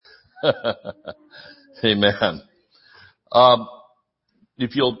Amen.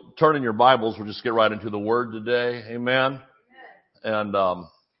 If you'll turn in your Bibles, we'll just get right into the Word today. Amen. And I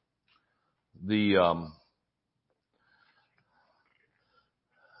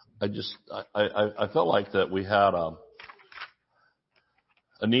felt like that we had a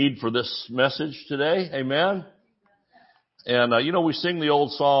need for this message today. Amen. And we sing the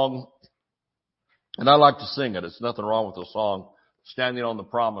old song, and I like to sing it. It's nothing wrong with the song, Standing on the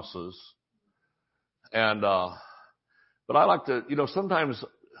Promises. And but I like to, sometimes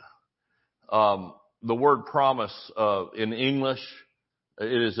the word promise in English,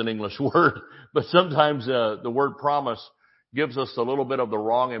 it is an English word, but sometimes the word promise gives us a little bit of the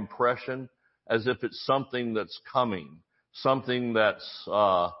wrong impression, as if it's something that's coming, something that's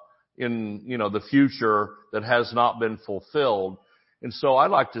in the future that has not been fulfilled. And so I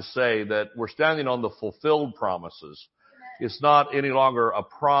like to say that we're standing on the fulfilled promises. It's not any longer a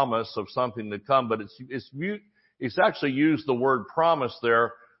promise of something to come, but it's actually used, the word promise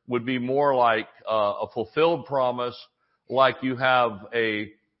there would be more like a fulfilled promise, like you have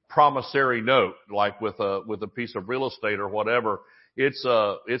a promissory note, like with a piece of real estate or whatever. It's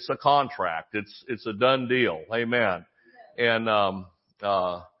a contract. It's a done deal. Amen. And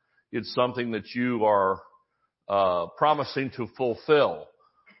it's something that you are promising to fulfill.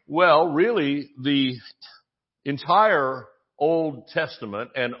 Well, really, the entire Old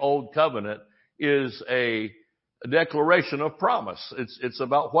Testament and Old Covenant is a declaration of promise. It's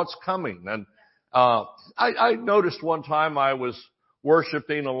about what's coming. And I noticed one time I was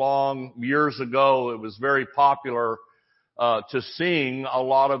worshiping along years ago. It was very popular to sing a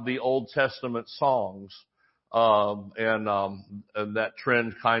lot of the Old Testament songs. And that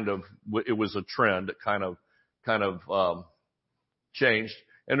trend it was a trend that kind of changed.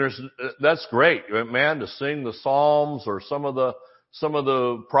 And that's great, man, to sing the Psalms or some of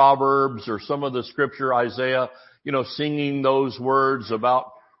the Proverbs or some of the scripture, Isaiah, singing those words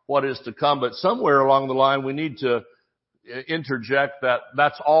about what is to come. But somewhere along the line, we need to interject that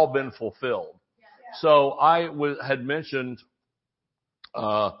that's all been fulfilled. Yeah. So I had mentioned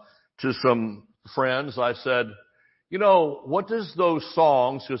to some friends, I said, what does those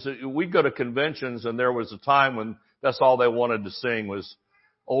songs, because we go to conventions and there was a time when that's all they wanted to sing was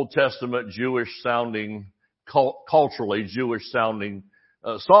Old Testament Jewish sounding, culturally Jewish sounding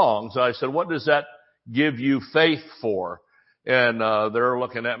songs. I said, what does that give you faith for? And they're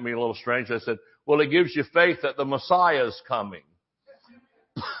looking at me a little strange. I said, well, it gives you faith that the Messiah is coming.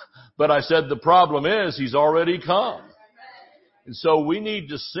 But I said, the problem is he's already come. And so we need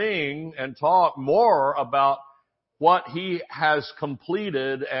to sing and talk more about what he has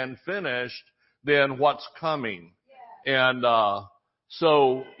completed and finished than what's coming. And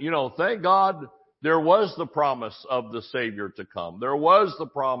so, thank God there was the promise of the Savior to come. There was the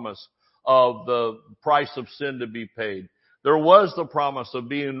promise of the price of sin to be paid. There was the promise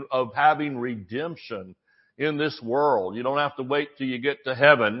of having redemption in this world. You don't have to wait till you get to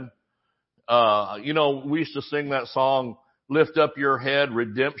heaven. We used to sing that song, Lift Up Your Head,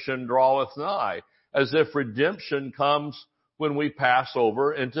 Redemption Draweth Nigh, as if redemption comes when we pass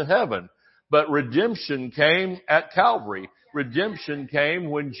over into heaven. But redemption came at Calvary. Redemption came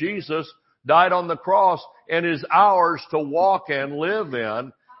when Jesus died on the cross and is ours to walk and live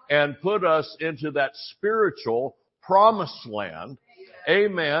in and put us into that spiritual promised land.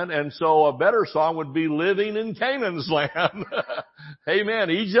 Amen. And so a better song would be Living in Canaan's Land. Amen.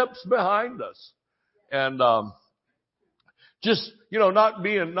 Egypt's behind us. And just,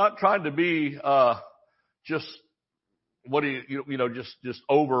 not trying to be just just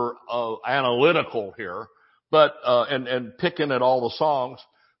over analytical here, but and picking at all the songs.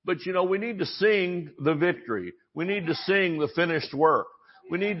 But we need to sing the victory. We need to sing the finished work.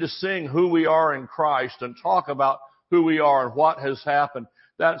 We need to sing who we are in Christ and talk about who we are and what has happened.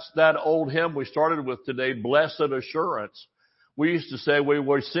 That's that old hymn we started with today, Blessed Assurance. We used to say we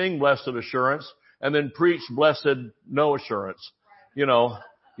would sing Blessed Assurance and then preach Blessed No Assurance.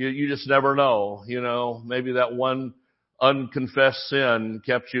 You just never know. Maybe that one unconfessed sin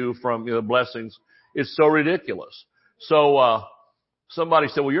kept you from the blessings. It's so ridiculous. So somebody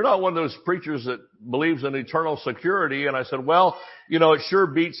said, well, you're not one of those preachers that believes in eternal security. And I said, well, it sure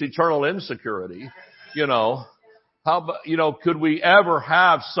beats eternal insecurity. How about, could we ever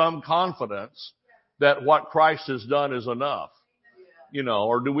have some confidence that what Christ has done is enough?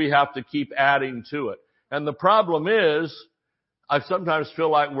 Or do we have to keep adding to it? And the problem is, I sometimes feel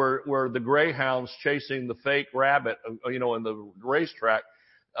like we're the greyhounds chasing the fake rabbit, in the racetrack.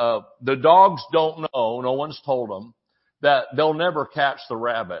 The dogs don't know, no one's told them, that they'll never catch the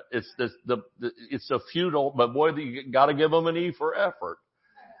rabbit. It's a futile, but boy, you gotta give them an E for effort.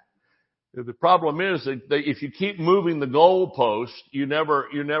 The problem is that if you keep moving the goalpost,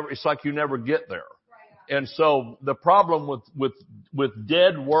 it's like you never get there. And so the problem with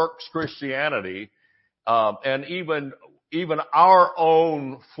dead works Christianity, and even our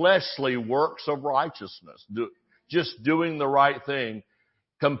own fleshly works of righteousness, just doing the right thing,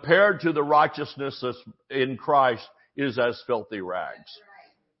 compared to the righteousness that's in Christ, is as filthy rags.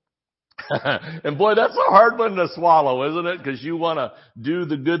 And boy, that's a hard one to swallow, isn't it? Because you want to do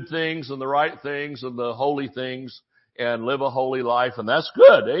the good things and the right things and the holy things and live a holy life, and that's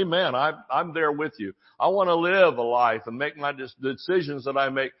good. Amen. I'm there with you. I want to live a life and make the decisions that I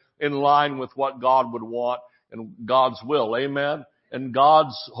make in line with what God would want and God's will. Amen. And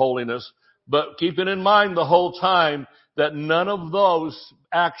God's holiness. But keeping in mind the whole time that none of those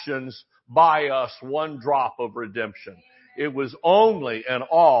actions buy us one drop of redemption. It was only and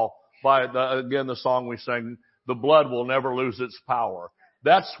all by the song we sang, the blood will never lose its power.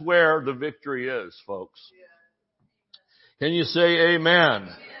 That's where the victory is, folks. Can you say amen?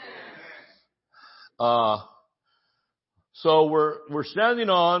 So we're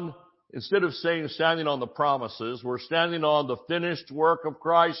standing on, instead of saying standing on the promises, we're standing on the finished work of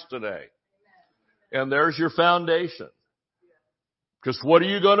Christ today. And there's your foundation. Because what are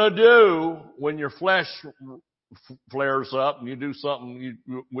you going to do when your flesh flares up and you do something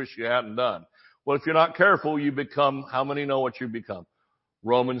you wish you hadn't done? Well, if you're not careful, you become, how many know what you become?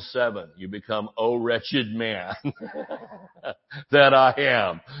 Romans 7, you become, oh wretched man that I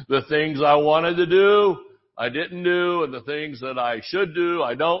am. The things I wanted to do, I didn't do, and the things that I should do,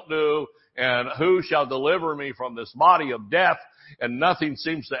 I don't do. And who shall deliver me from this body of death? And nothing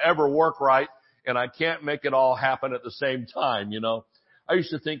seems to ever work right, and I can't make it all happen at the same time, you know. I used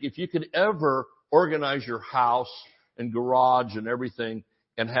to think if you could ever organize your house and garage and everything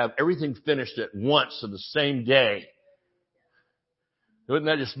and have everything finished at once in the same day, wouldn't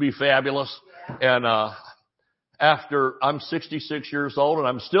that just be fabulous? And after I'm 66 years old and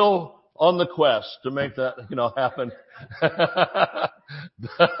I'm still on the quest to make that, happen.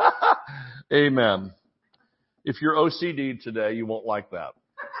 Amen. If you're OCD today, you won't like that.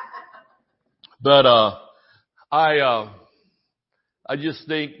 But I just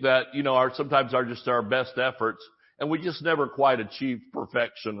think that, sometimes our best efforts, and we just never quite achieve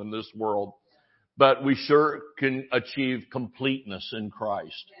perfection in this world, but we sure can achieve completeness in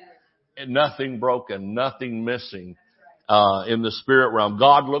Christ. And nothing broken, nothing missing, in the spirit realm.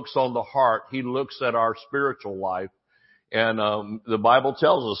 God looks on the heart. He looks at our spiritual life. And, the Bible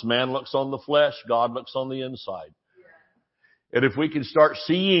tells us man looks on the flesh, God looks on the inside. And if we can start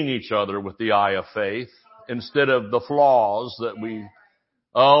seeing each other with the eye of faith, instead of the flaws that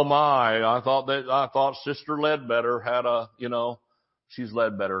I thought Sister Ledbetter had she's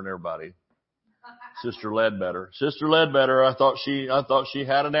Ledbetter than everybody. Sister Ledbetter, I thought she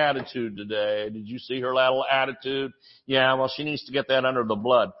had an attitude today. Did you see her little attitude? Yeah, well, she needs to get that under the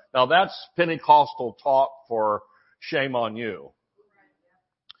blood. Now that's Pentecostal talk for shame on you.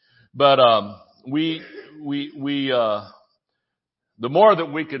 But, the more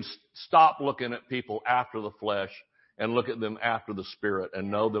that we could stop looking at people after the flesh and look at them after the Spirit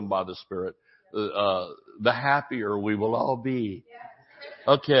and know them by the Spirit, the happier we will all be.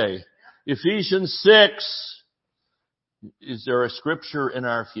 Okay. Ephesians 6. Is there a scripture in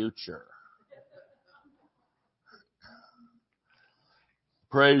our future?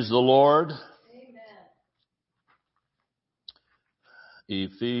 Praise the Lord. Amen.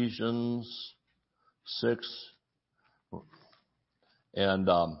 Ephesians 6. And,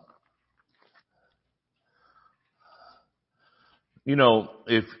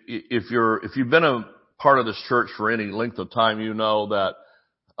 if you've been a part of this church for any length of time, you know that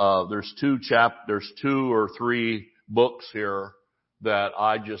there's two or three books here that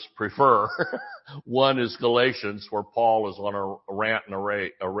I just prefer. One is Galatians, where Paul is on a rant and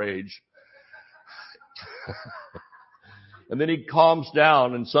a rage. And then he calms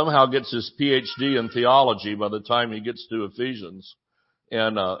down and somehow gets his PhD in theology by the time he gets to Ephesians.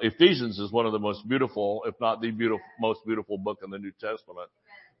 And Ephesians is one of the most beautiful, if not the most beautiful book in the New Testament,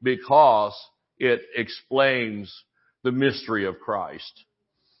 because it explains the mystery of Christ.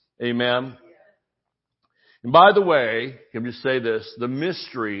 Amen. And by the way, can we say this? The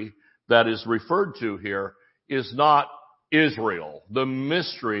mystery that is referred to here is not Israel. The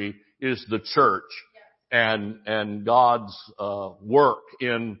mystery is the church and God's work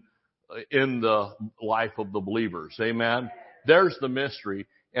in the life of the believers. Amen. There's the mystery.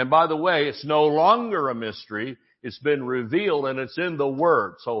 And by the way, it's no longer a mystery. It's been revealed and it's in the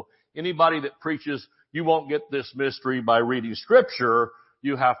Word. So anybody that preaches you won't get this mystery by reading Scripture,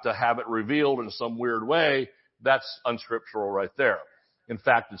 you have to have it revealed in some weird way, that's unscriptural right there. In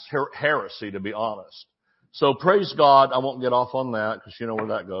fact, it's heresy, to be honest. So praise God. I won't get off on that because you know where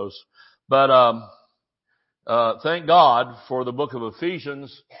that goes. But thank God for the book of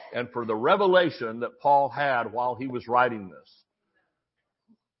Ephesians and for the revelation that Paul had while he was writing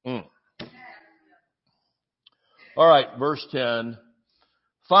this. All right, verse 10.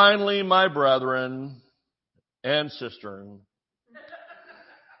 Finally, my brethren and sisters.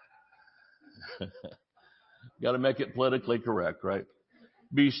 Got to make it politically correct, right?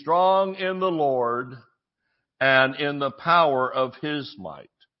 Be strong in the Lord and in the power of his might.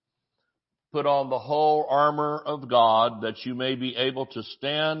 Put on the whole armor of God that you may be able to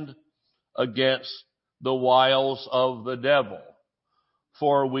stand against the wiles of the devil.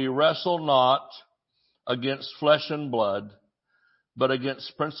 For we wrestle not against flesh and blood, but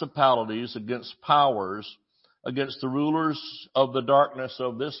against principalities, against powers, against the rulers of the darkness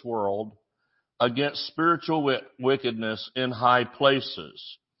of this world, against spiritual wickedness in high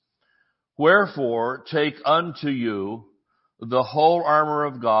places. Wherefore, take unto you the whole armor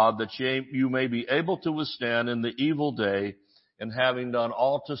of God, that you may be able to withstand in the evil day, and having done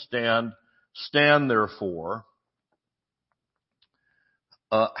all to stand, stand therefore,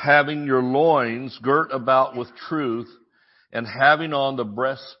 having your loins girt about with truth, and having on the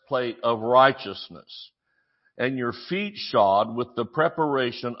breastplate of righteousness, and your feet shod with the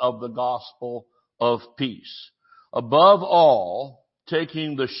preparation of the gospel of peace. Above all,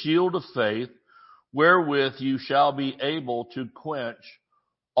 taking the shield of faith, wherewith you shall be able to quench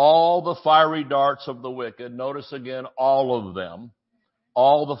all the fiery darts of the wicked. Notice again, all of them.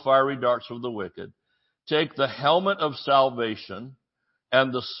 All the fiery darts of the wicked. Take the helmet of salvation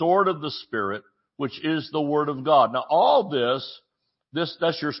and the sword of the Spirit, which is the word of God. Now all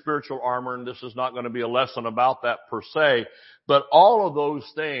that's your spiritual armor, and this is not going to be a lesson about that per se, but all of those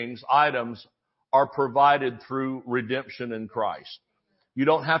items are provided through redemption in Christ. You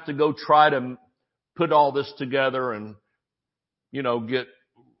don't have to go try to put all this together and, get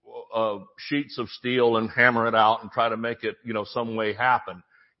sheets of steel and hammer it out and try to make it, some way happen.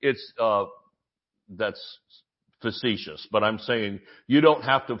 That's facetious, but I'm saying you don't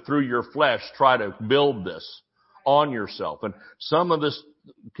have to, through your flesh, try to build this on yourself. And some of this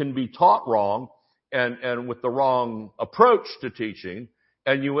can be taught wrong and with the wrong approach to teaching,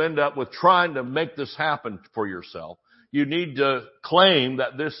 and you end up with trying to make this happen for yourself. You need to claim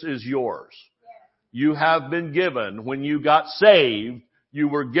that this is yours. You have been given, when you got saved, you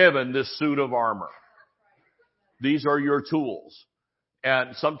were given this suit of armor. These are your tools.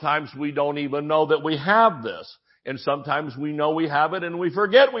 And sometimes we don't even know that we have this. And sometimes we know we have it and we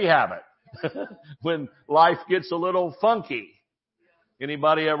forget we have it. When life gets a little funky.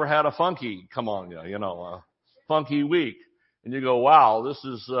 Anybody ever had a funky, a funky week? And you go, wow, this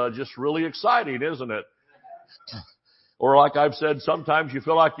is just really exciting, isn't it? Or like I've said, sometimes you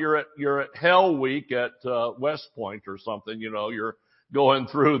feel like you're at Hell Week at West Point or something. You're going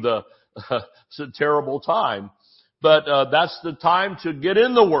through it's a terrible time. But that's the time to get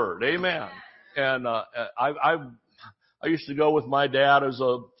in the Word. Amen. And I used to go with my dad as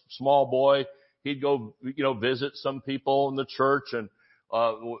a small boy. He'd go, visit some people in the church. And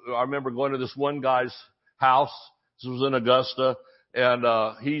I remember going to this one guy's house. This was in Augusta.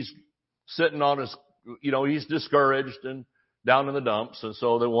 And he's sitting on his, he's discouraged and down in the dumps. And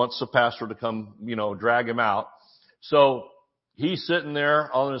so they wants the pastor to come, drag him out. So he's sitting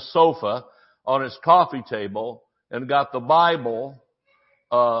there on his sofa, on his coffee table, and got the Bible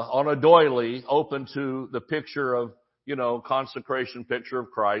on a doily open to the picture of, consecration picture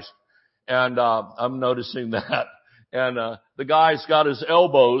of Christ. And I'm noticing that. And the guy's got his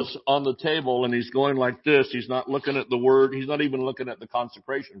elbows on the table and he's going like this. He's not looking at the word. He's not even looking at the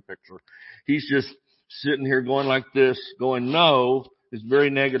consecration picture. He's just sitting here going like this, going no. It's very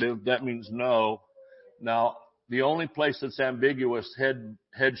negative. That means no. Now, the only place that's ambiguous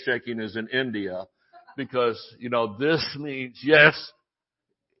head shaking is in India, because, this means yes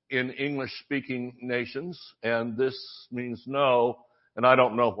in English speaking nations, and this means no, and I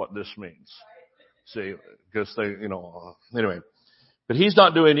don't know what this means. See, because they, anyway. But he's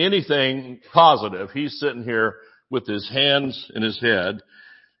not doing anything positive. He's sitting here with his hands in his head.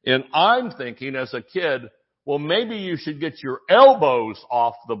 And I'm thinking as a kid, well, maybe you should get your elbows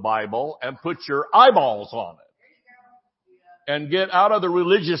off the Bible and put your eyeballs on it. And get out of the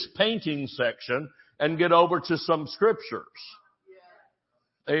religious painting section and get over to some scriptures.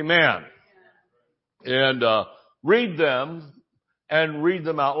 Amen. And read them and read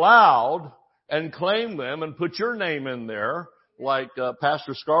them out loud and claim them and put your name in there, like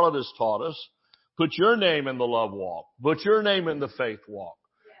Pastor Scarlett has taught us. Put your name in the love walk. Put your name in the faith walk.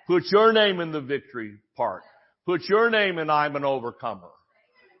 Put your name in the victory part. Put your name in I'm an overcomer.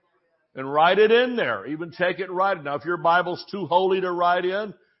 And write it in there. Even take it and write it. Now, if your Bible's too holy to write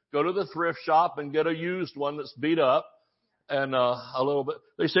in, go to the thrift shop and get a used one that's beat up and a little bit.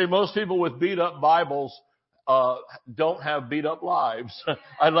 They say most people with beat up Bibles don't have beat up lives.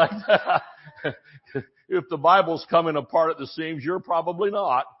 I like that. If the Bible's coming apart at the seams, you're probably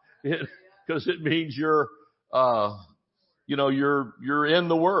not, because it means you're in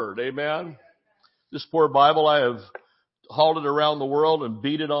the Word. Amen. This poor Bible, I have hauled it around the world and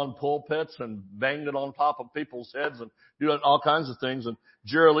beat it on pulpits and banged it on top of people's heads and doing all kinds of things. And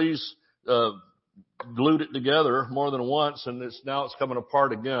Jerry Lee's glued it together more than once, and now it's coming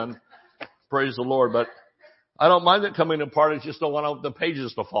apart again. Praise the Lord. But I don't mind it coming apart. I just don't want the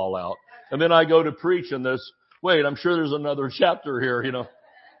pages to fall out. And then I go to preach and I'm sure there's another chapter here,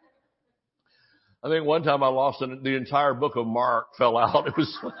 I think one time I lost the entire book of Mark fell out. It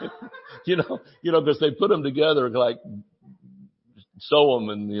was, because they put them together like sew them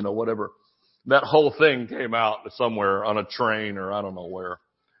and, whatever. That whole thing came out somewhere on a train or I don't know where.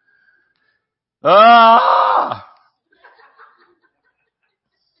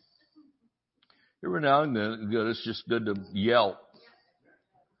 Every now and then, it's just good to yell.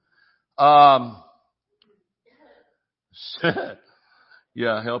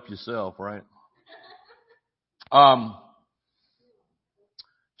 Yeah, help yourself, right?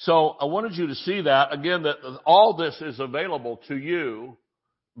 So I wanted you to see that again, that all this is available to you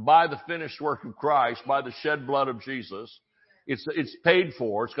by the finished work of Christ, by the shed blood of Jesus. It's paid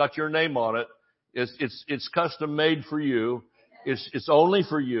for. It's got your name on it. It's custom made for you. It's only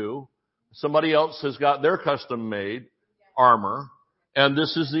for you. Somebody else has got their custom made armor, and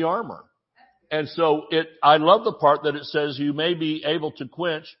this is the armor. And so I love the part that it says you may be able to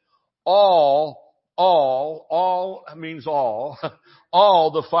quench all means all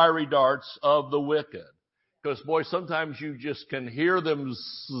the fiery darts of the wicked. Because boy, sometimes you just can hear them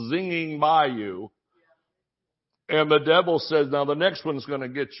zinging by you. And the devil says, now the next one's going to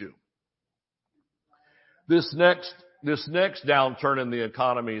get you. This next downturn in the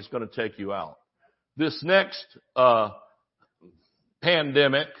economy is going to take you out. This next,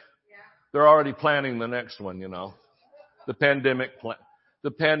 pandemic, they're already planning the next one, the pandemic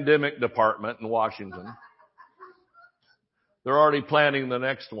department in Washington. They're already planning the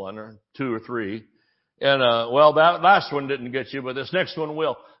next one or two or three. And, that last one didn't get you, but this next one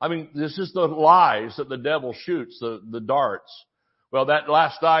will. I mean, this is the lies that the devil shoots, the darts. Well, that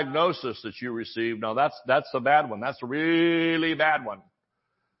last diagnosis that you received, now that's the bad one. That's a really bad one.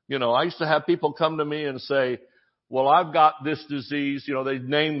 I used to have people come to me and say, well, I've got this disease. They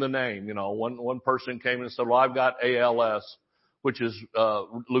name the name. One person came and said, well, I've got ALS, which is,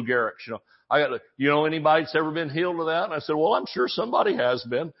 Lou Gehrig's, anybody that's ever been healed of that? And I said, well, I'm sure somebody has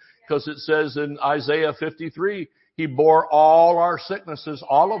been, because it says in Isaiah 53, he bore all our sicknesses,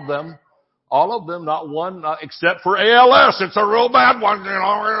 all of them, not one, except for ALS. It's a real bad one,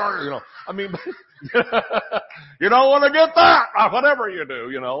 I mean, you don't want to get that, whatever you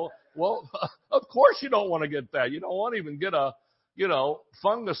do, Well, of course you don't want to get that. You don't want to even get a,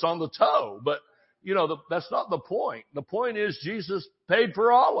 fungus on the toe. But, that's not the point. The point is Jesus paid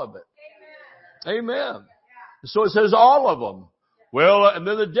for all of it. Amen. So it says all of them. Well, and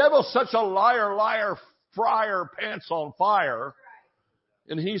then the devil's such a liar, friar, pants on fire.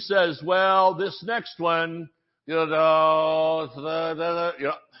 And he says, well, this next one, you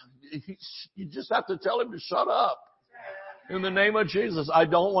just have to tell him to shut up. In the name of Jesus, I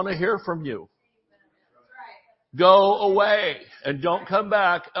don't want to hear from you. Go away and don't come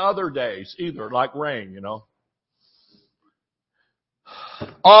back other days either, like rain,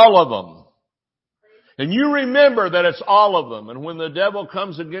 All of them. And you remember that it's all of them. And when the devil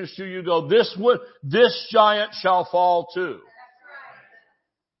comes against you, you go, this giant shall fall too.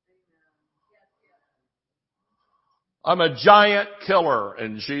 I'm a giant killer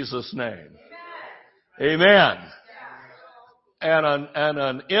in Jesus' name. Amen. And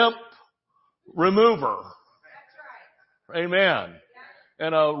an imp remover. Amen.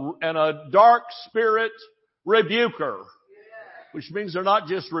 And a dark spirit rebuker. Which means they're not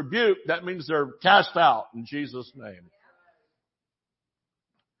just rebuked, that means they're cast out in Jesus' name.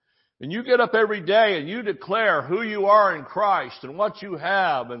 And you get up every day and you declare who you are in Christ and what you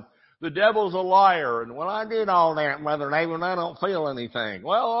have, and the devil's a liar, and I did all that, Brother Nathan, I don't feel anything.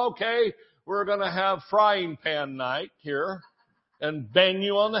 Well, okay, we're going to have frying pan night here and bang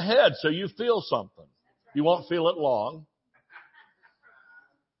you on the head so you feel something. You won't feel it long.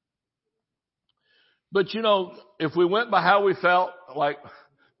 But if we went by how we felt, like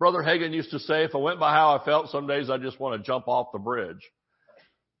Brother Hagin used to say, if I went by how I felt, some days I just want to jump off the bridge.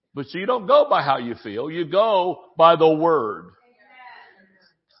 But you don't go by how you feel. You go by the Word.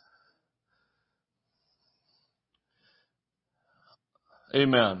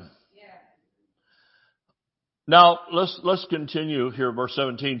 Amen. Now, let's continue here, verse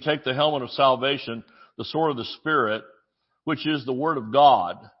 17. Take the helmet of salvation, the sword of the Spirit, which is the word of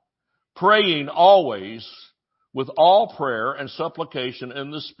God, praying always with all prayer and supplication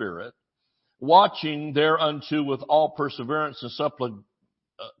in the Spirit, watching thereunto with all perseverance and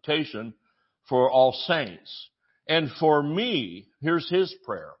supplication for all saints. And for me, here's his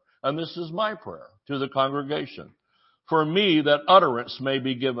prayer, and this is my prayer to the congregation. For me, that utterance may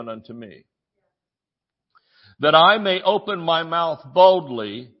be given unto me, that I may open my mouth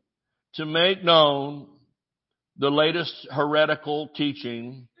boldly to make known the latest heretical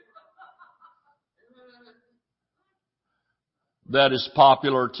teaching that is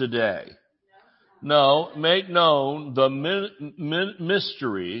popular today. No, make known the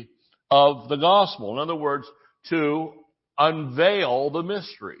mystery of the gospel. In other words, to unveil the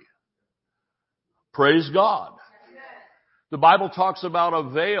mystery. Praise God. The Bible talks about a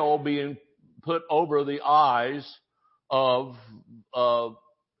veil being put over the eyes of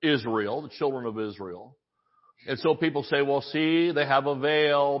Israel, the children of Israel. And so people say, well, see, they have a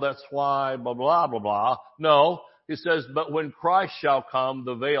veil, that's why, blah, blah, blah, blah. No, it says, but when Christ shall come,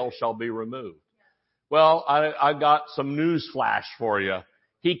 the veil shall be removed. Well, I got some news flash for you.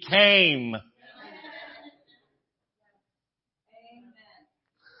 He came.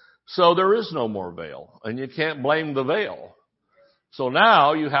 So there is no more veil, and you can't blame the veil. So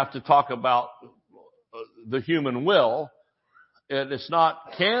now you have to talk about the human will, and it's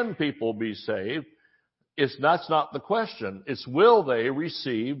not can people be saved? That's not the question. It's will they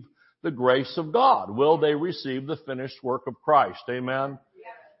receive the grace of God? Will they receive the finished work of Christ? Amen.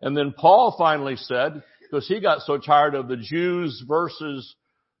 And then Paul finally said, because he got so tired of the Jews versus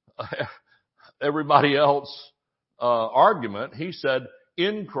everybody else argument, he said,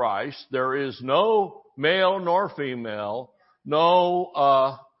 in Christ there is no male nor female,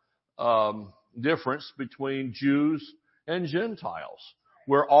 no difference between Jews and Gentiles.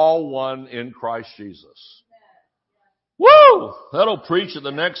 We're all one in Christ Jesus. Woo! That'll preach at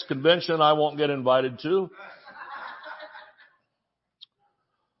the next convention I won't get invited to.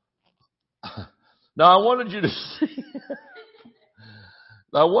 Now I wanted you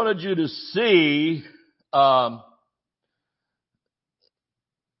to see,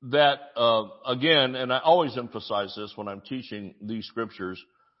 that again, and I always emphasize this when I'm teaching these scriptures,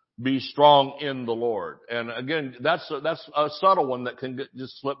 be strong in the Lord. And again, that's a subtle one that can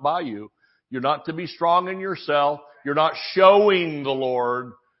just slip by you. You're not to be strong in yourself. You're not showing the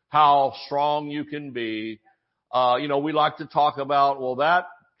Lord how strong you can be. We like to talk about, well, that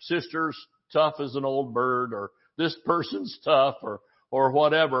sister's tough as an old bird, or this person's tough, or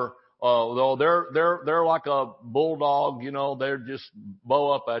whatever. Though they're like a bulldog, they're just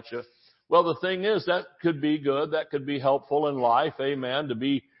bow up at you. Well, the thing is, that could be good. That could be helpful in life. Amen. To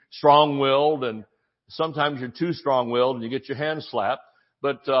be strong-willed, and sometimes you're too strong-willed and you get your hand slapped.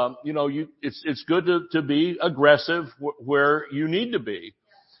 But, it's good to be aggressive where you need to be.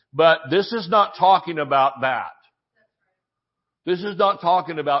 But this is not talking about that. This is not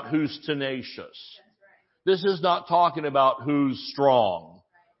talking about who's tenacious. This is not talking about who's strong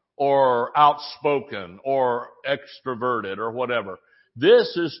or outspoken or extroverted or whatever.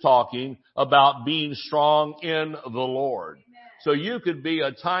 This is talking about being strong in the Lord. So you could be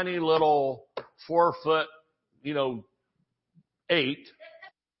a tiny little 4'8"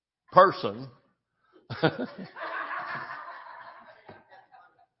 person.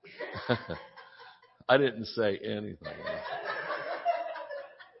 I didn't say anything.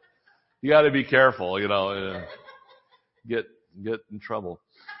 You got to be careful, get in trouble.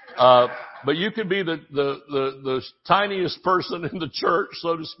 But you could be the tiniest person in the church,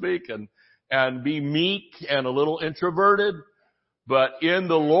 so to speak, and be meek and a little introverted. But in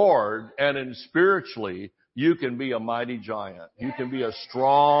the Lord and in spiritually, you can be a mighty giant. You can be a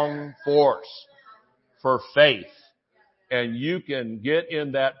strong force for faith. And you can get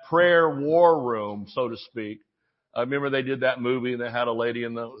in that prayer war room, so to speak. I remember they did that movie and they had a lady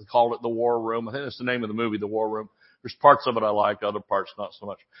called it The War Room. I think that's the name of the movie, The War Room. There's parts of it I like, other parts not so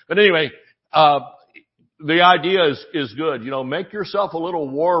much. But anyway, the idea is good. Make yourself a little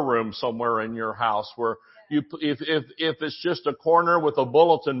war room somewhere in your house where if it's just a corner with a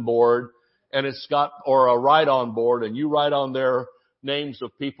bulletin board and or a write-on board, and you write on there names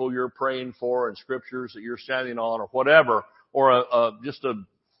of people you're praying for and scriptures that you're standing on or whatever, or just a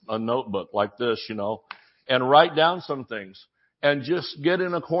notebook like this, and write down some things and just get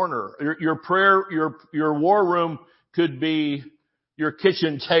in a corner. Your prayer, your war room could be your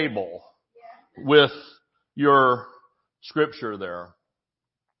kitchen table with your scripture there,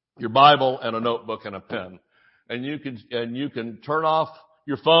 your Bible and a notebook and a pen. and you can turn off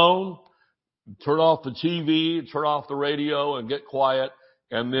your phone, turn off the TV, turn off the radio, and get quiet,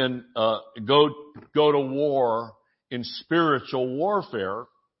 and then go to war in spiritual warfare,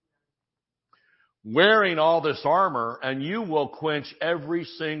 wearing all this armor, and you will quench every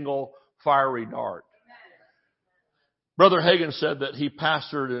single fiery dart. Brother Hagin said that he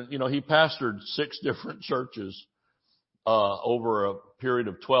pastored 6 different churches over a period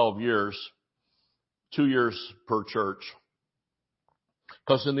of 12 years, 2 years per church.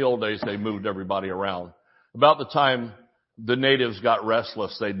 Because in the old days, they moved everybody around. About the time the natives got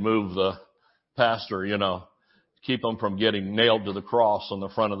restless, they'd move the pastor, keep them from getting nailed to the cross on the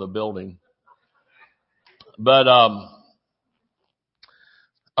front of the building. But,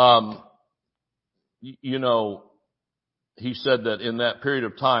 he said that in that period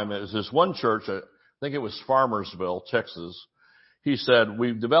of time, it was this one church, I think it was Farmersville, Texas. He said,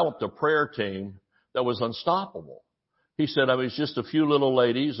 we've developed a prayer team that was unstoppable. He said, I mean, it's just a few little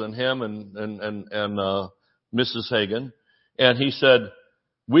ladies and him and Mrs. Hagin. And he said,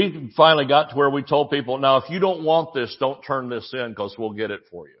 we finally got to where we told people, now, if you don't want this, don't turn this in because we'll get it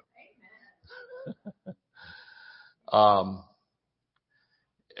for you.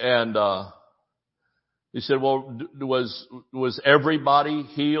 He said, well, was everybody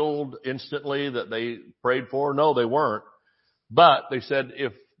healed instantly that they prayed for? No, they weren't. But they said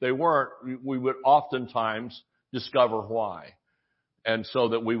if they weren't, we would oftentimes discover why. And so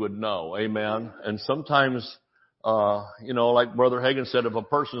that we would know. Amen. And sometimes, like Brother Hagin said, if a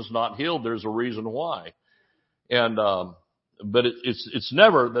person's not healed, there's a reason why. And, but it's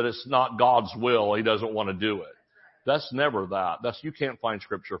never that it's not God's will. He doesn't want to do it. That's never that. You can't find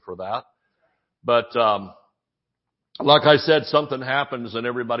scripture for that. But, like I said, something happens and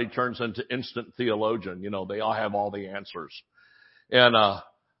everybody turns into instant theologian. They all have all the answers. And,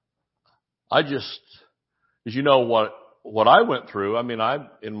 I just, as you know, what I went through, I mean,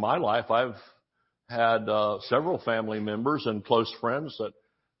 in my life, I've had, several family members and close friends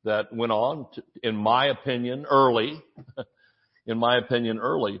that went on to, in my opinion, early,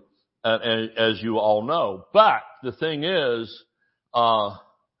 as you all know. But the thing is, I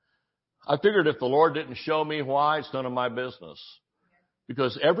figured if the Lord didn't show me why, it's none of my business.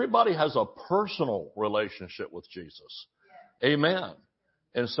 Because everybody has a personal relationship with Jesus. Amen.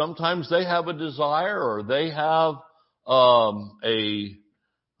 And sometimes they have a desire or they have a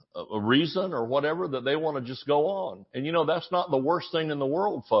reason or whatever that they want to just go on. And that's not the worst thing in the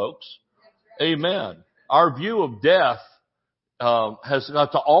world, folks. Amen. Our view of death has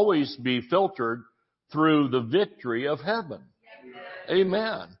got to always be filtered through the victory of heaven.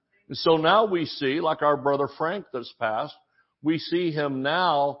 Amen. And so now we see, like our brother Frank that's passed, we see him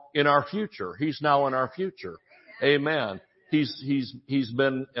now in our future. He's now in our future. Amen. He's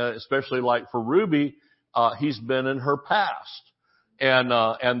been, especially like for Ruby, he's been in her past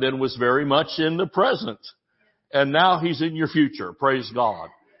and then was very much in the present. And now he's in your future. Praise God.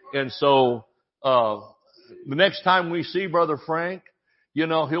 And so, the next time we see Brother Frank,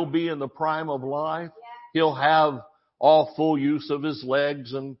 he'll be in the prime of life. He'll have all full use of his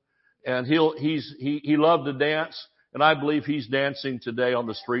legs and he loved to dance, and I believe he's dancing today on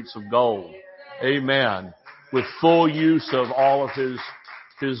the streets of gold. Amen. With full use of all of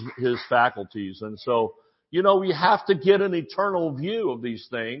his faculties. And so, we have to get an eternal view of these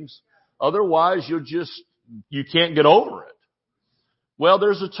things. Otherwise, you can't get over it. Well,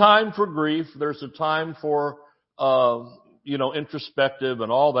 there's a time for grief. There's a time for, introspective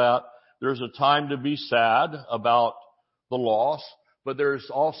and all that. There's a time to be sad about the loss. But there's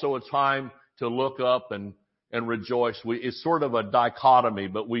also a time to look up and rejoice. It's sort of a dichotomy,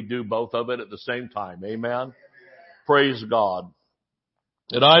 but we do both of it at the same time. Amen. Praise God.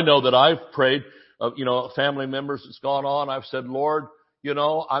 And I know that I've prayed, family members that's gone on. I've said, Lord,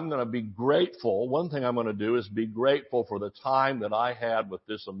 I'm going to be grateful. One thing I'm going to do is be grateful for the time that I had with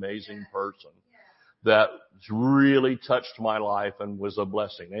this amazing person that really touched my life and was a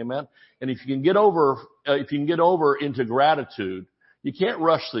blessing. Amen. And if you can get over into gratitude, you can't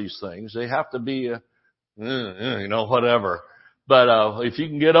rush these things. They have to be, whatever. But, if you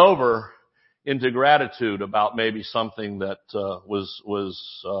can get over into gratitude about maybe something that,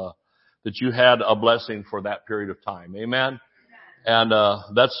 that you had a blessing for that period of time. Amen. And,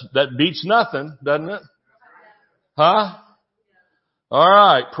 that beats nothing, doesn't it? Huh? All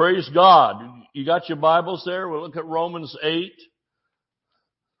right. Praise God. You got your Bibles there? We'll look at Romans 8.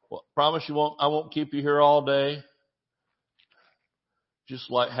 Well, promise I won't keep you here all day. Just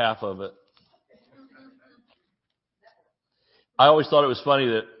like half of it. I always thought it was funny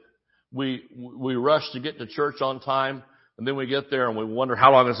that we rush to get to church on time, and then we get there and we wonder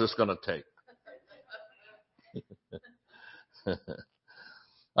how long is this going to take.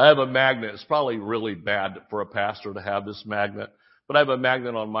 I have a magnet. It's probably really bad for a pastor to have this magnet, but I have a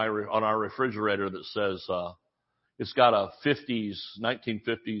magnet on our refrigerator that says, it's got a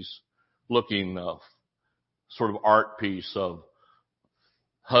 1950s looking, sort of art piece of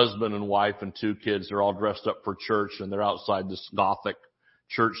husband and wife and two kids. They're all dressed up for church and they're outside this Gothic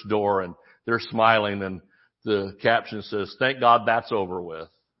church door and they're smiling, and the caption says, "Thank God that's over with."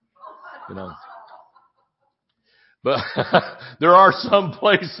 You know. But there are some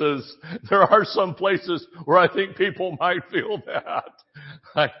places where I think people might feel that.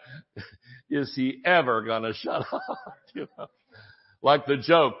 Like, is he ever gonna shut up? You know? Like the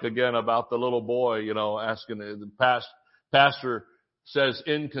joke again about the little boy, you know, asking the pastor says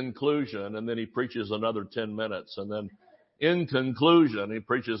in conclusion, and then he preaches another 10 minutes, and then in conclusion, he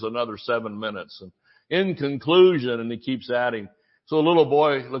preaches another 7 minutes, and in conclusion, and he keeps adding. So the little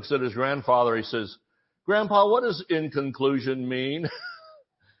boy looks at his grandfather. He says, "Grandpa, what does in conclusion mean?"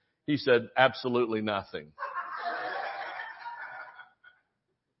 He said, "Absolutely nothing."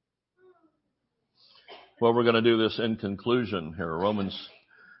 Well, we're going to do this in conclusion here.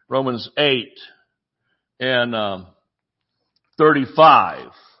 Romans 8 and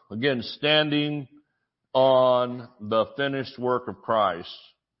 35. Again, standing on the finished work of Christ.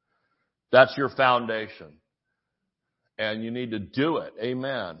 That's your foundation. And you need to do it.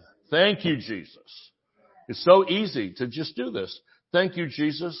 Amen. Thank you, Jesus. It's so easy to just do this. Thank you,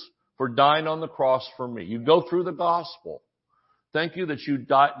 Jesus, for dying on the cross for me. You go through the gospel. Thank you that you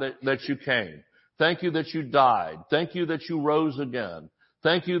died, that you came. Thank you that you died. Thank you that you rose again.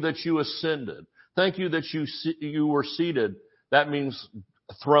 Thank you that you ascended. Thank you that you were seated. That means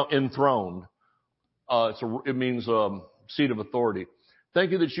enthroned. It means seat of authority.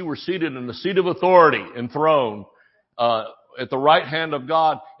 Thank you that you were seated in the seat of authority, enthroned, at the right hand of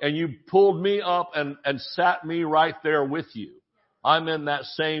God, and you pulled me up and sat me right there with you. I'm in that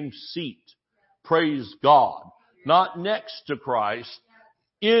same seat. Praise God. Not next to Christ,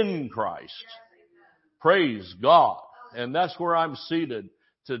 in Christ. Praise God. And that's where I'm seated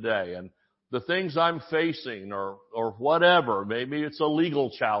today. And the things I'm facing or whatever, maybe it's a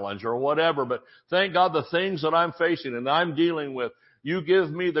legal challenge or whatever, but thank God the things that I'm facing and I'm dealing with, you give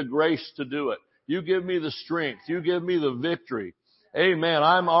me the grace to do it. You give me the strength. You give me the victory. Amen.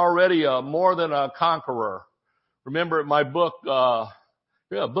 I'm already more than a conqueror. Remember my book, a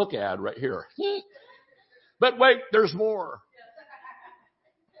book ad right here. But wait, there's more.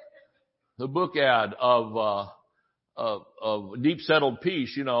 The book ad of Deep Settled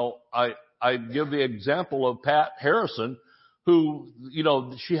Peace. You know, I give the example of Pat Harrison, who, you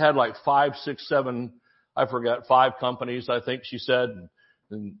know, she had like 5, 6, 7, I forgot, 5 companies, I think she said,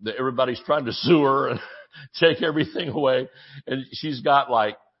 and everybody's trying to sue her and take everything away. And she's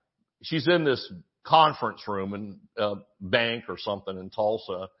in this conference room in a bank or something in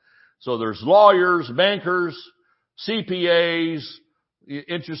Tulsa. So there's lawyers, bankers, CPAs,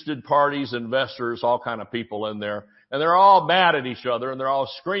 interested parties, investors, all kind of people in there. And they're all mad at each other, and they're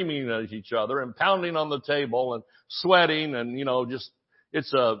all screaming at each other and pounding on the table and sweating, and, you know, just,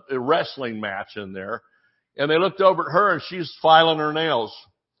 it's a wrestling match in there. And they looked over at her, and she's filing her nails,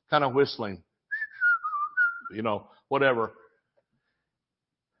 kind of whistling, you know, whatever.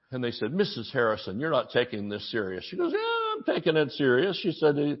 And they said, "Mrs. Harrison, you're not taking this serious." She goes, "Yeah, I'm taking it serious." She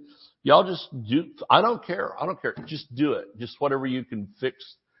said, "Y'all just do, I don't care. Just do it. Just whatever you can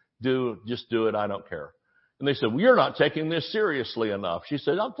just do it. I don't care." And they said, "Well, you're not taking this seriously enough." She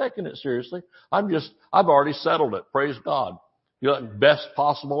said, "I'm taking it seriously. I've already settled it. Praise God. You know, best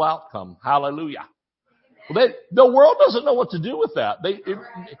possible outcome. Hallelujah." Well, the world doesn't know what to do with that.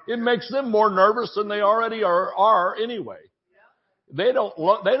 It makes them more nervous than they already are anyway. They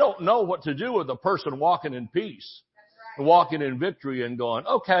don't know what to do with a person walking in peace, walking in victory and going,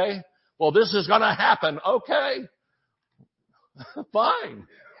 "Okay, well, this is going to happen." Okay. Fine.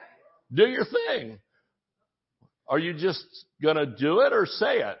 Do your thing. Are you just going to do it or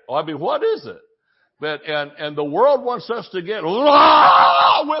say it? Well, I mean, what is it? But, and the world wants us to get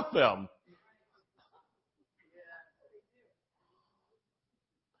with them.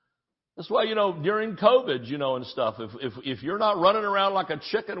 That's why, you know, during COVID, you know, and stuff, if you're not running around like a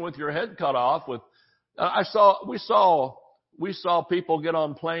chicken with your head cut off we saw people get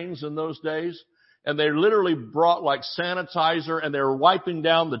on planes in those days, and they literally brought like sanitizer, and they were wiping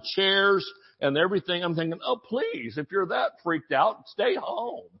down the chairs and everything. I'm thinking, oh, please, if you're that freaked out, stay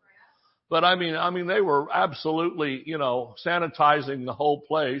home. But I mean, they were absolutely, you know, sanitizing the whole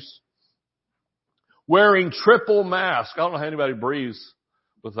place, wearing triple masks. I don't know how anybody breathes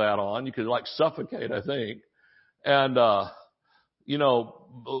with that on. You could like suffocate, I think. And, you know,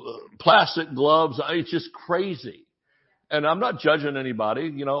 plastic gloves. It's just crazy. And I'm not judging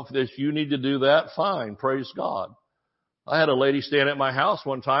anybody. If you need to do that, fine. Praise God. I had a lady staying at my house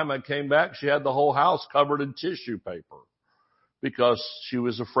one time. I came back. She had the whole house covered in tissue paper because she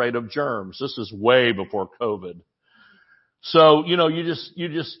was afraid of germs. This is way before COVID. So,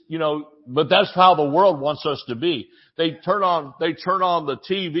 but that's how the world wants us to be. They turn on the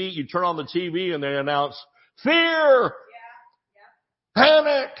TV, you turn on the TV and they announce fear,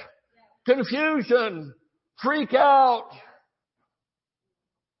 panic, confusion, freak out.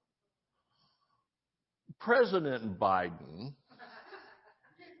 President Biden,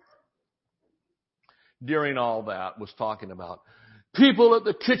 during all that, was talking about people at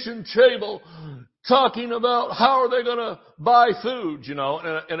the kitchen table talking about how are they going to buy food,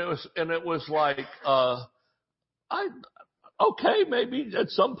 and it was like, okay, maybe at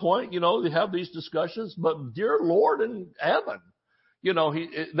some point, they have these discussions, but dear Lord in heaven,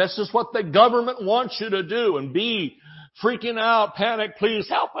 that's just what the government wants you to do and be freaking out, panic, please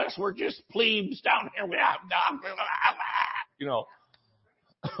help us. We're just plebes down here.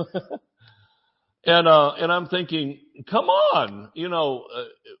 And I'm thinking, come on,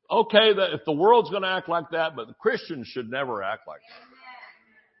 okay, that if the world's going to act like that, but the Christians should never act like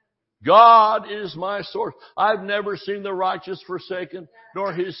that. God is my source. I've never seen the righteous forsaken,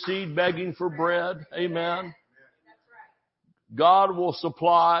 nor his seed begging for bread. Amen. God will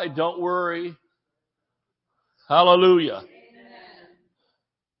supply. Don't worry. Hallelujah.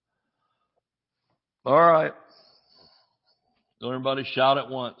 All right. Everybody shout at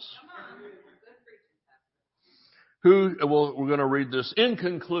once. We're going to read this. In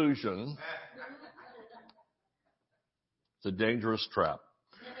conclusion, it's a dangerous trap.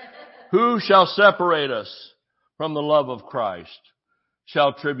 Who shall separate us from the love of Christ?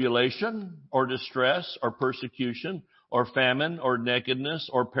 Shall tribulation or distress or persecution or famine or nakedness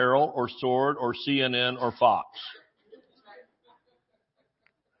or peril or sword or CNN or fox?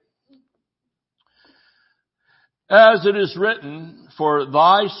 As it is written, for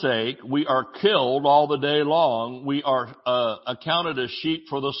thy sake we are killed all the day long. We are accounted as sheep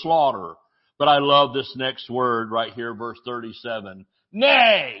for the slaughter. But I love this next word right here, verse 37.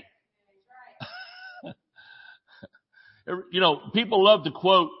 Nay! People love to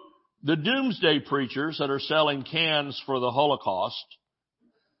quote the doomsday preachers that are selling cans for the Holocaust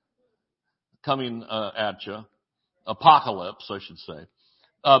coming at you. Apocalypse, I should say.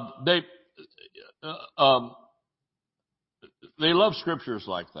 They love scriptures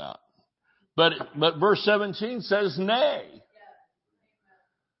like that. But verse 17 says, nay.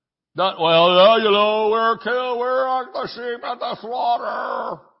 Not, we're killed, we're like the sheep at the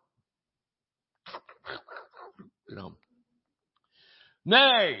slaughter.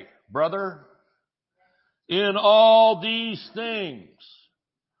 Nay, brother, in all these things,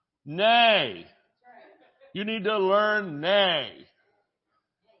 nay. You need to learn nay.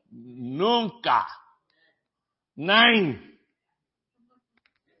 Nunca. Nein.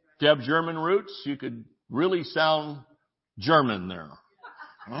 If you have German roots, you could really sound German there.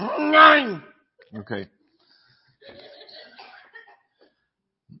 Nein. Okay.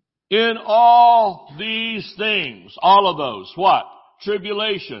 In all these things, all of those, what?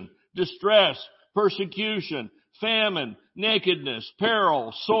 Tribulation, distress, persecution, famine, nakedness,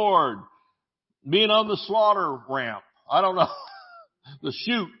 peril, sword, being on the slaughter ramp. I don't know. The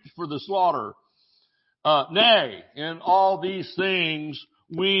chute for the slaughter. Nay, in all these things,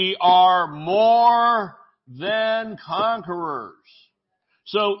 we are more than conquerors.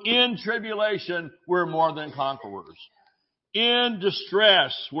 So in tribulation, we're more than conquerors. In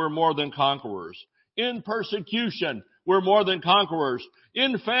distress, we're more than conquerors. In persecution, we're more than conquerors.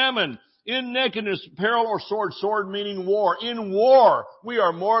 In famine, in nakedness, peril or sword, sword meaning war. In war, we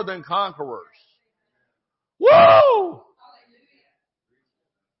are more than conquerors. Woo!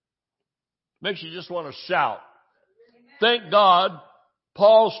 Makes you just want to shout. Thank God,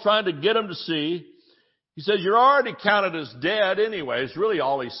 Paul's trying to get them to see. He says, you're already counted as dead anyway. It's really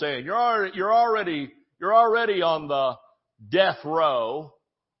all he's saying. You're already on the death row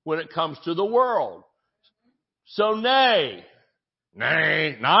when it comes to the world. So nay,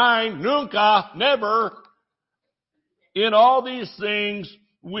 nein, nunca, never. In all these things,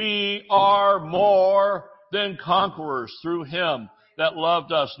 we are more than conquerors through him that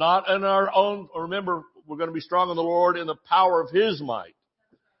loved us. Not in our own, remember, we're going to be strong in the Lord in the power of his might.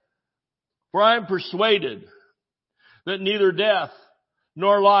 For I am persuaded that neither death,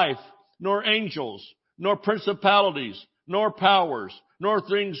 nor life, nor angels, nor principalities, nor powers, nor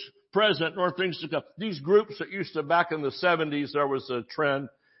things present, nor things to come. These groups that used to, back in the 70s, there was a trend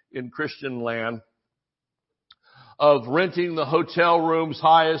in Christian land of renting the hotel rooms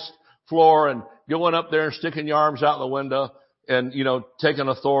highest floor and going up there and sticking your arms out the window and, taking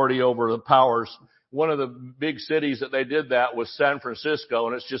authority over the powers. One of the big cities that they did that was San Francisco,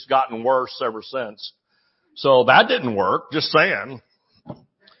 and it's just gotten worse ever since. So that didn't work, just saying.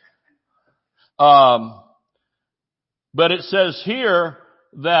 But it says here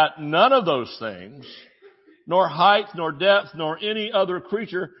that none of those things, nor height, nor depth, nor any other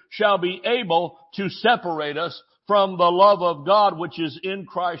creature shall be able to separate us from the love of God, which is in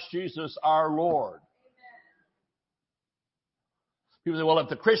Christ Jesus our Lord. People say, well, if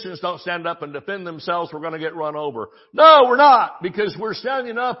the Christians don't stand up and defend themselves, we're going to get run over. No, we're not, because we're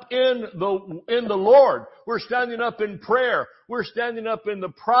standing up in the Lord. We're standing up in prayer. We're standing up in the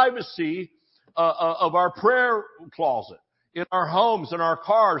privacy of our prayer closet, in our homes, in our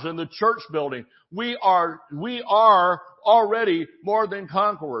cars, in the church building. We are already more than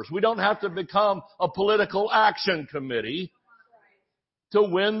conquerors. We don't have to become a political action committee to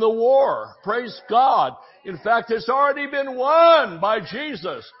win the war. Praise God. In fact, it's already been won by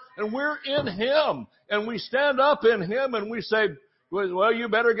Jesus, and we're in Him, and we stand up in Him, and we say, well, you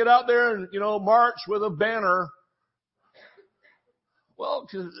better get out there and, march with a banner. Well,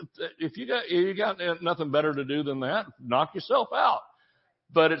 if you got nothing better to do than that, knock yourself out.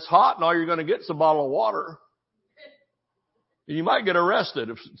 But it's hot, and all you're going to get is a bottle of water. And you might get arrested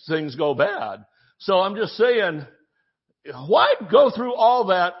if things go bad. So I'm just saying, why go through all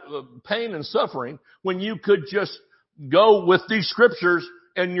that pain and suffering when you could just go with these scriptures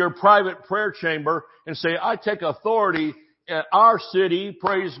in your private prayer chamber and say, I take authority at our city,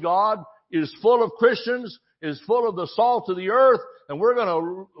 praise God, is full of Christians, is full of the salt of the earth, and we're going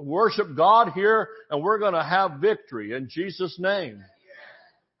to worship God here, and we're going to have victory in Jesus' name.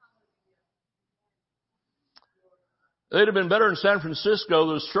 They'd have been better in San Francisco,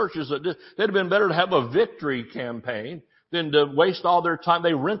 those churches they'd have been better to have a victory campaign than to waste all their time.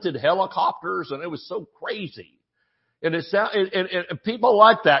 They rented helicopters, and it was so crazy. And and people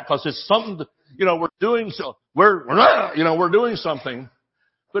like that because it's something, we're doing we're doing something.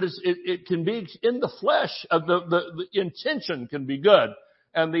 But it can be in the flesh. The intention can be good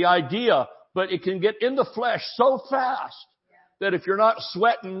and the idea, but it can get in the flesh so fast that if you're not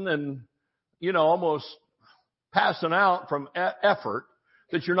sweating and, almost passing out from effort,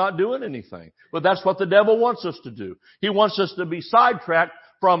 that you're not doing anything. But that's what the devil wants us to do. He wants us to be sidetracked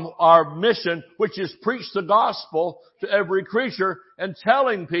from our mission, which is preach the gospel to every creature and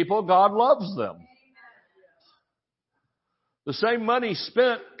telling people God loves them. The same money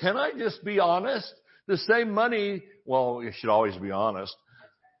spent, can I just be honest? The same money, well, you should always be honest.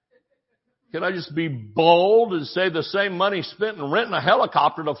 Can I just be bold and say the same money spent in renting a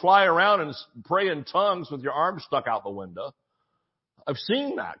helicopter to fly around and pray in tongues with your arms stuck out the window? I've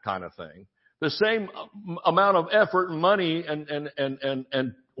seen that kind of thing. The same amount of effort and money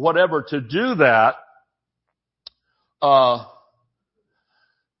and whatever to do that,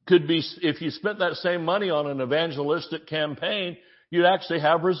 could be, if you spent that same money on an evangelistic campaign, you'd actually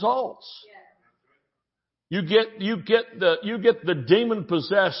have results. You get the demon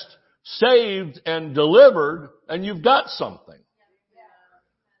possessed saved and delivered, and you've got something.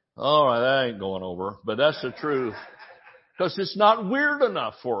 All right, that ain't going over, but that's the truth. Because it's not weird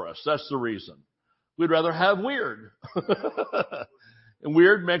enough for us. That's the reason. We'd rather have weird. And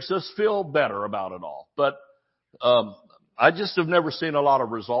weird makes us feel better about it all. But I just have never seen a lot of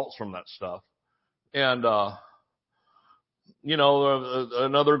results from that stuff. And,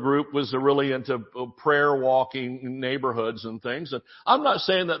 another group was really into prayer walking neighborhoods and things. And I'm not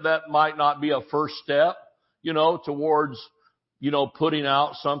saying that might not be a first step, towards, putting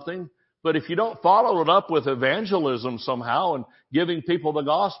out something. But if you don't follow it up with evangelism somehow and giving people the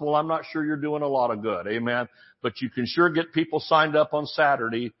gospel, I'm not sure you're doing a lot of good. Amen. But you can sure get people signed up on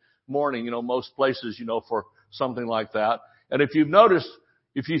Saturday morning, most places, for something like that. And if you've noticed,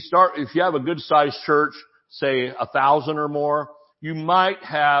 if you have a good sized church, say 1,000 or more, you might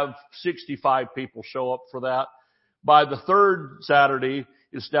have 65 people show up for that. By the third Saturday,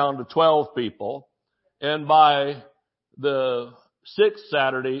 it's down to 12 people. And by the sixth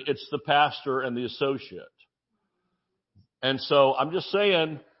Saturday, it's the pastor and the associate. And so I'm just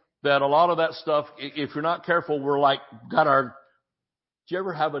saying that a lot of that stuff, if you're not careful, we're like, do you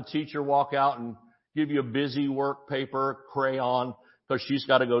ever have a teacher walk out and give you a busy work paper, crayon, because she's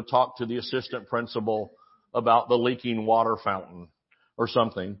got to go talk to the assistant principal about the leaking water fountain or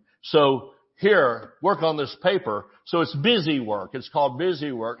something? So here, work on this paper. So it's busy work. It's called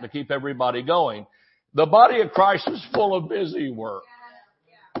busy work to keep everybody going. The body of Christ is full of busy work.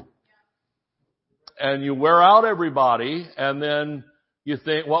 And you wear out everybody, and then you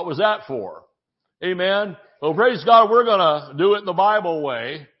think, what was that for? Amen? Well, praise God, we're going to do it the Bible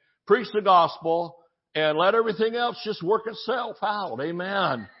way. preach the gospel, and let everything else just work itself out.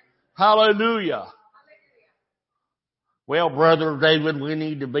 Amen. Hallelujah. Well, Brother David, we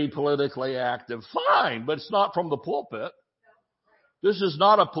need to be politically active. Fine, but it's not from the pulpit. This is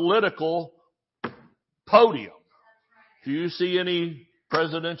not a political podium. Do you see any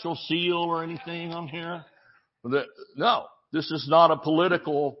presidential seal or anything on here? No, this is not a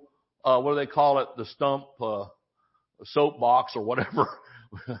political, what do they call it? The stump, soapbox or whatever.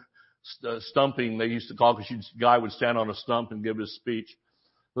 Stumping they used to call it, because the guy would stand on a stump and give his speech.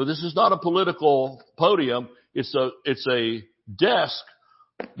 But this is not a political podium. It's a desk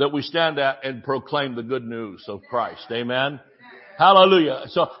that we stand at and proclaim the good news of Christ. Amen. Hallelujah.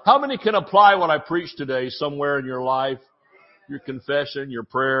 So how many can apply what I preached today somewhere in your life? Your confession, your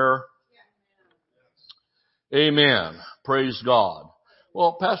prayer. Amen. Praise God.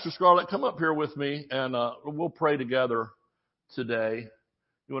 Well, Pastor Scarlett, come up here with me and we'll pray together today.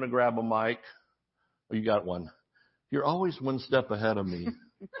 You want to grab a mic? Oh, you got one. You're always one step ahead of me.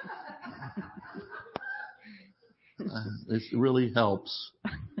 It really helps.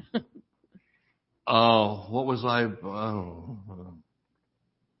 What was I?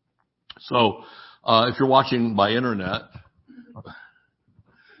 So, if you're watching by internet,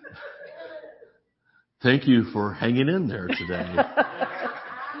 thank you for hanging in there today.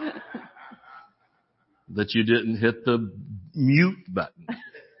 That you didn't hit the mute button.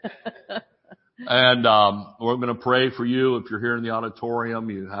 And we're going to pray for you. If you're here in the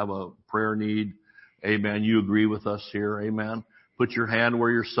auditorium, you have a prayer need. Amen. You agree with us here. Amen. Put your hand where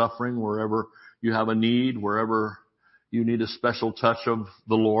you're suffering, wherever you have a need, wherever you need a special touch of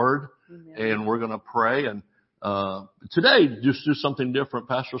the Lord. Amen. And we're going to pray. And today, just do something different.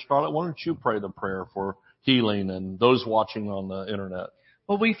 Pastor Scarlett, why don't you pray the prayer for healing and those watching on the internet?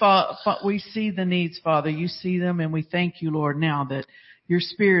 Well, we see the needs, Father. You see them, and we thank you, Lord, now that your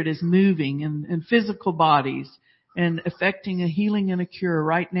Spirit is moving in physical bodies and affecting a healing and a cure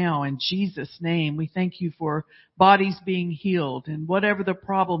right now in Jesus' name. We thank you for bodies being healed and whatever the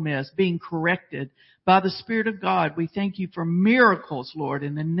problem is, being corrected by the Spirit of God. We thank you for miracles, Lord,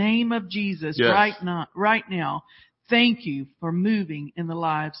 in the name of Jesus. Yes. Right now. Thank you for moving in the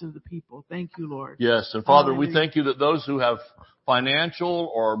lives of the people. Thank you, Lord. Yes, and Father, Hallelujah. we thank you that those who have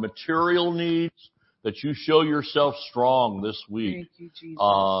financial or material needs, that you show yourself strong this week. Thank you, Jesus.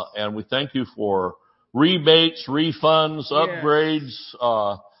 And we thank you for rebates, refunds, upgrades,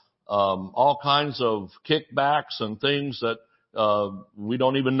 all kinds of kickbacks and things that we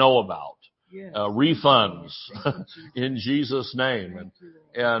don't even know about. Yes. Refunds in Jesus' name,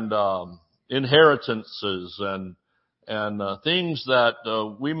 and inheritances and things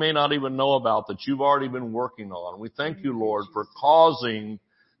that we may not even know about that you've already been working on. We thank you, Lord, for causing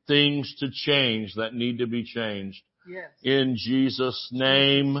things to change that need to be changed. Yes. In Jesus'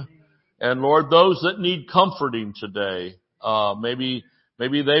 name. And Lord, those that need comforting today, maybe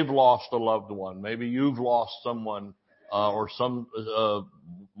they've lost a loved one. Maybe you've lost someone, or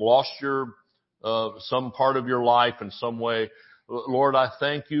lost some part of your life in some way. Lord, I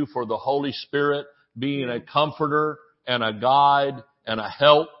thank you for the Holy Spirit being a comforter and a guide and a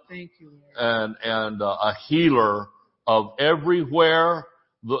help. Thank you, Lord. And a healer of everywhere.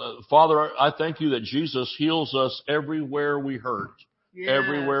 Father, I thank you that Jesus heals us everywhere we hurt. Yes.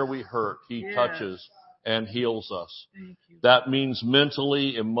 Everywhere we hurt, He touches and heals us. Thank you. That means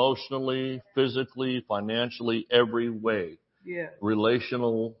mentally, emotionally, physically, financially, every way. Yes.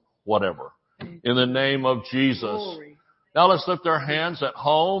 Relational, whatever. In the name of Jesus. Glory. Now let's lift our hands at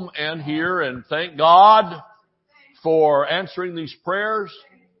home and here and thank God for answering these prayers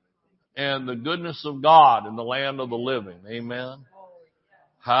and the goodness of God in the land of the living. Amen.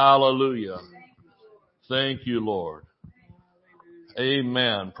 Hallelujah. Thank you, Lord.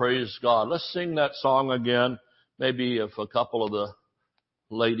 Amen. Praise God. Let's sing that song again. Maybe if a couple of the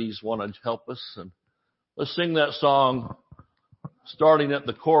ladies want to help us. And let's sing that song starting at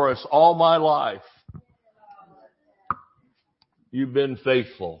the chorus. All my life, you've been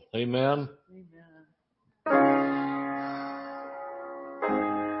faithful. Amen.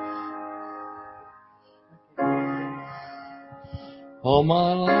 All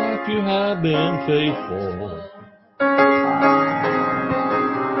my life you have been faithful.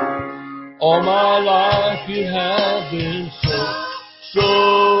 All my life you have been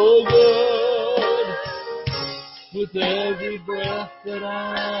so good. With every breath that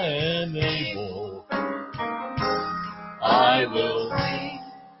I am able, I will sing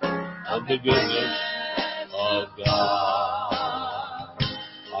of the goodness of God.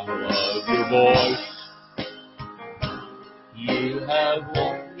 I love your voice. You have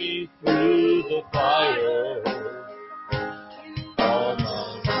walked me through the fire. All my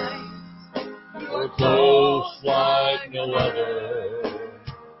life like no other.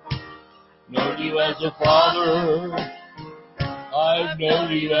 Known you as a father, I've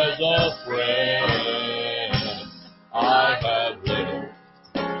known you as a friend. I have lived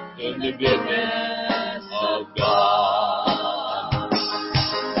in the goodness of God.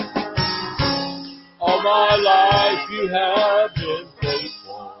 All my life you have been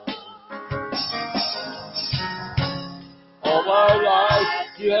faithful. All my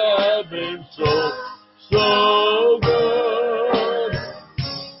life you have been so good.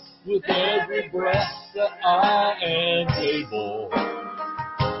 With every breath that I am able,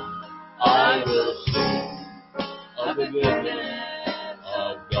 I will sing of the goodness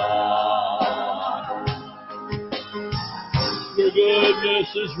of God. Your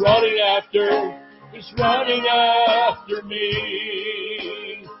goodness is running after me.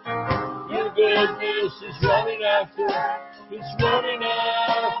 Your goodness is running after me.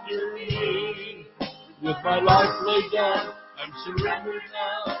 With my life laid down, I'm surrendered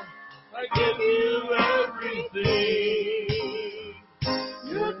now. I give you everything.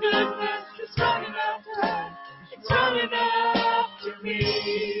 Your goodness is running after me.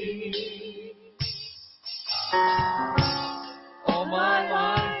 All my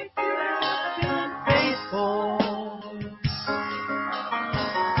life you have been faithful.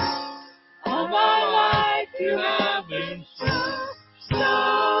 All my life you have been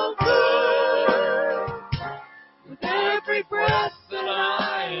so good. With every breath that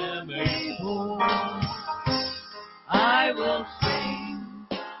I am able, I will sing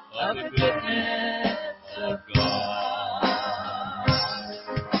of the goodness of God.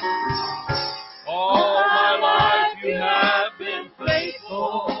 All my life you have been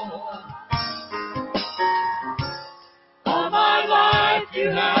faithful. All my life you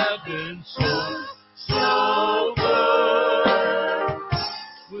have been so good.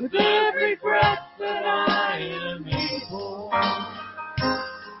 With every breath that I am able,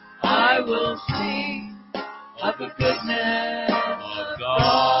 I will sing of the goodness of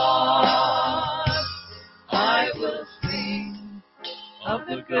God. I will sing of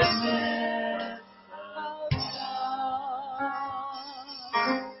the goodness of God.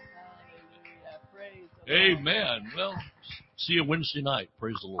 Amen. Well, see you Wednesday night.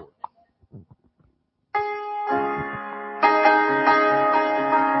 Praise the Lord.